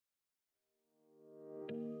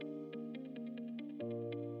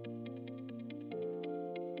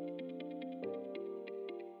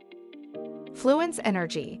Fluence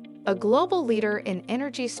Energy, a global leader in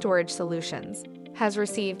energy storage solutions, has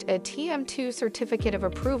received a TM-2 certificate of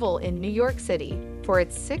approval in New York City for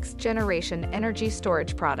its 6th-generation energy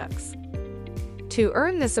storage products. To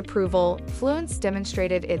earn this approval, Fluence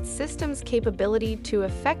demonstrated its system's capability to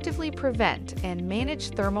effectively prevent and manage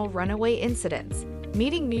thermal runaway incidents,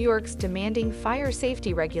 meeting New York's demanding fire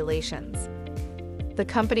safety regulations. The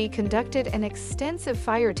company conducted an extensive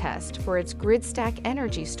fire test for its Gridstack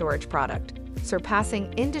energy storage product,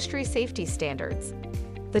 surpassing industry safety standards.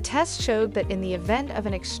 The test showed that in the event of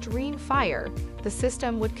an extreme fire, the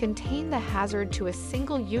system would contain the hazard to a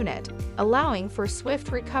single unit, allowing for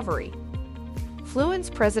swift recovery.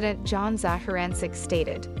 Fluence President John Zahurancik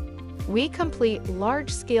stated, "We complete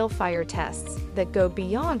large-scale fire tests that go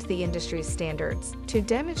beyond the industry's standards to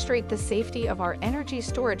demonstrate the safety of our energy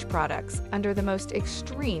storage products under the most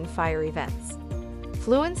extreme fire events."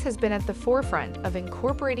 Fluence has been at the forefront of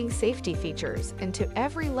incorporating safety features into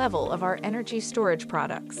every level of our energy storage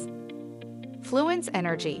products. Fluence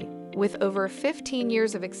Energy, with over 15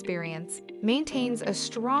 years of experience, maintains a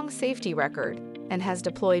strong safety record and has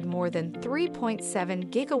deployed more than 3.7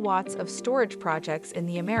 gigawatts of storage projects in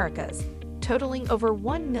the Americas, totaling over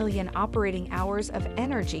 1 million operating hours of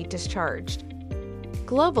energy discharged.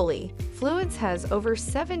 Globally, Fluence has over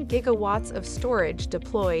 7 gigawatts of storage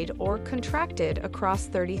deployed or contracted across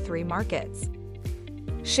 33 markets.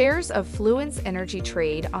 Shares of Fluence Energy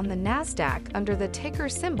trade on the NASDAQ under the ticker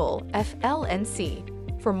symbol FLNC.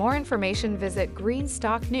 For more information, visit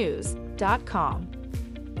greenstocknews.com.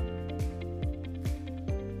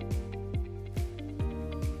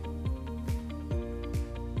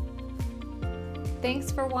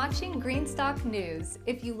 Thanks for watching Greenstock News.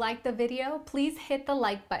 If you liked the video, please hit the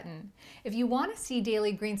like button. If you want to see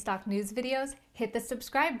daily Greenstock News videos, hit the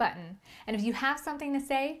subscribe button. And if you have something to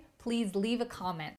say, please leave a comment.